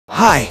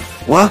Hi,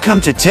 welcome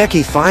to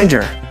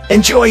Techiefinder.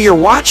 Enjoy your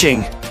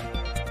watching.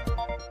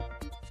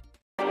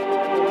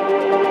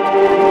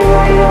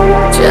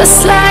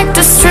 Just like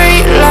the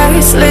street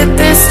lights lit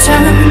this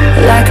town,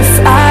 like a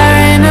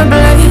fire in a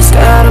blaze,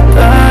 gotta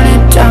burn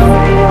it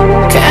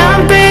down.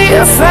 Can't be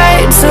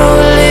afraid to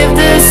leave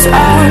this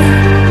out.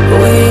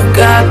 We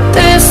got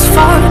this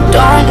far,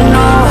 don't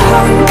know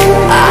how.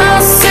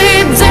 I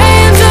see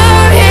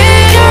danger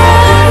in your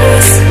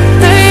eyes.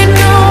 They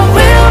know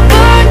we'll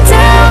burn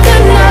down the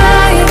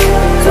night.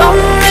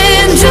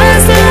 Coming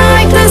just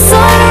like the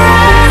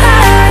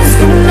sunrise.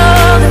 You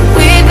know that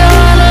we're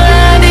gonna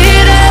light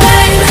it up.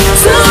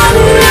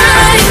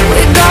 Tonight,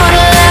 we're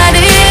gonna light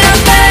it up.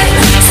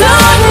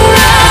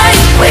 Tonight,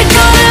 we're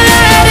gonna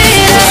light it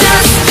up.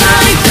 Just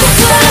like the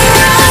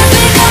sunrise,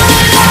 we're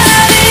gonna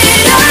light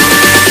it up.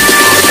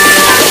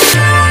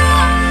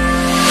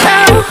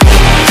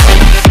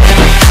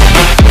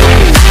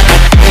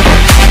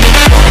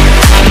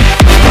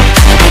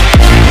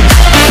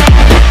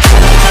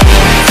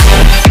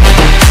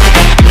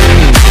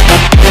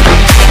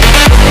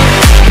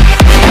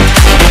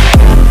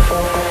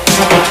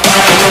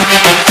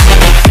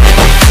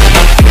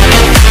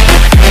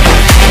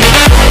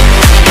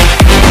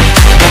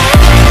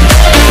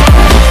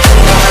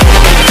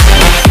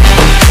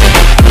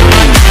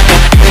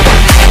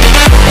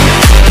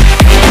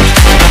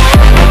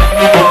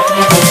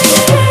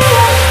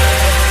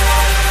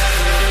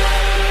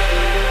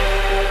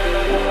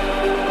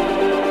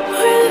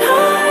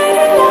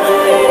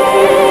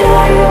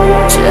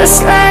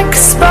 Just like a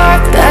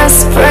spark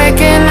that's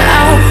breaking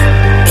out.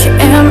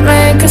 Can't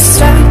make a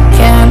stop,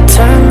 can't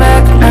turn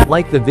back now.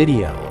 Like the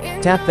video,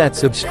 tap that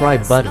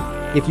subscribe button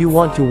if you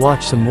want to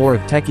watch some more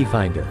of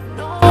Techiefinder.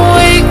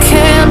 We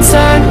can't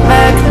turn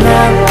back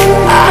now.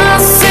 I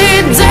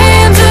see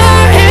danger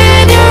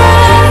in your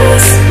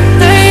eyes.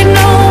 They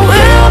know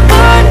we'll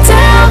burn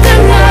down the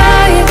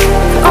night.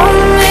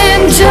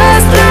 Coming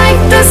just like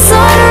the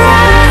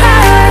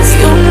sunrise.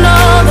 You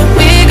know that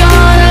we're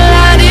gonna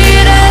light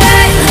it up.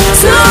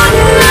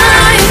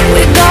 Tonight,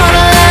 we're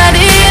gonna light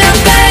it up.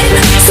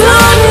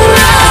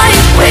 Tonight,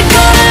 we're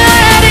gonna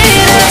light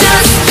it up.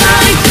 Just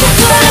like the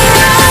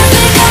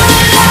sunrise, we're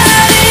gonna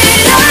light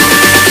it up.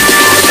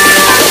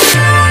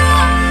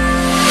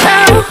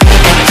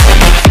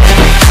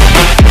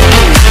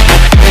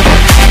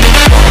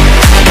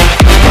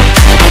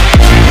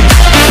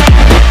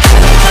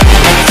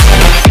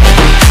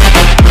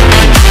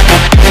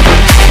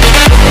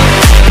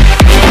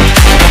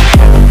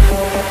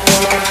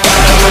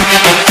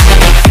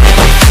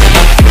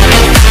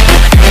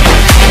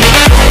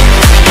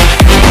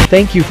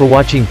 Thank you for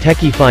watching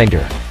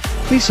Techiefinder.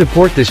 Please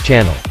support this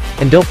channel,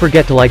 and don't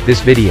forget to like this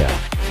video.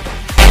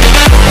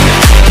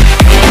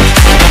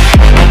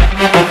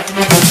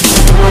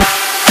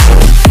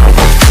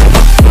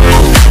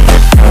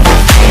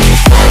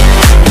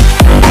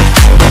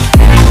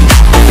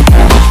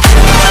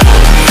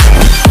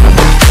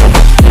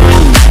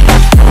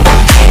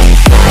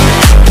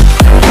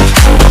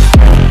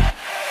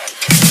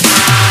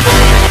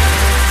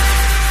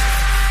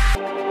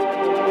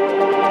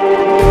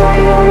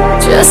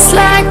 Just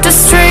like the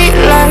street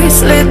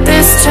lights lit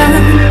this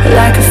town,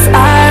 like a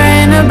fire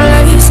in a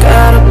blaze,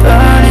 gotta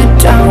burn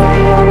it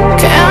down.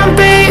 Can't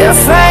be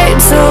afraid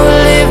to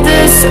leave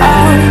this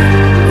out.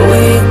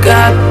 We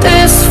got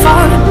this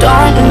far,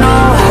 don't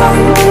know how.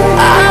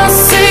 I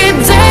see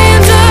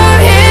danger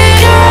in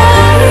your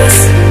eyes.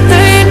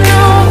 They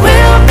know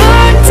we'll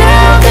burn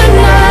down the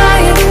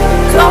night.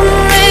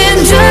 Coming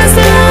just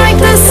like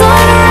the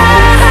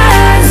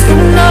sunrise. You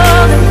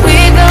know that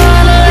we're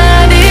gonna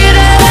light it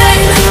up.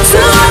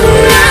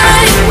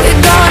 Tonight,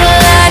 we're gonna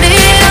light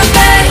it up.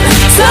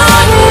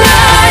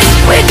 Tonight,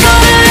 we're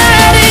gonna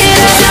light it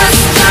up.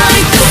 Just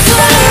like the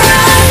sunrise, we're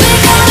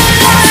gonna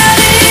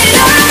light it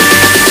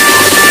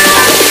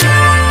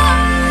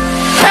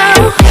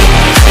up.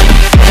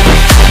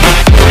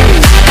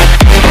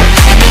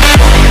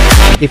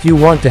 If you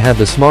want to have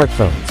the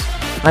smartphones,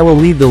 I will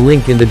leave the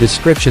link in the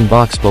description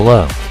box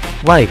below.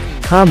 Like,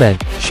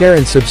 comment, share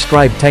and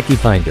subscribe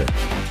Techiefinder.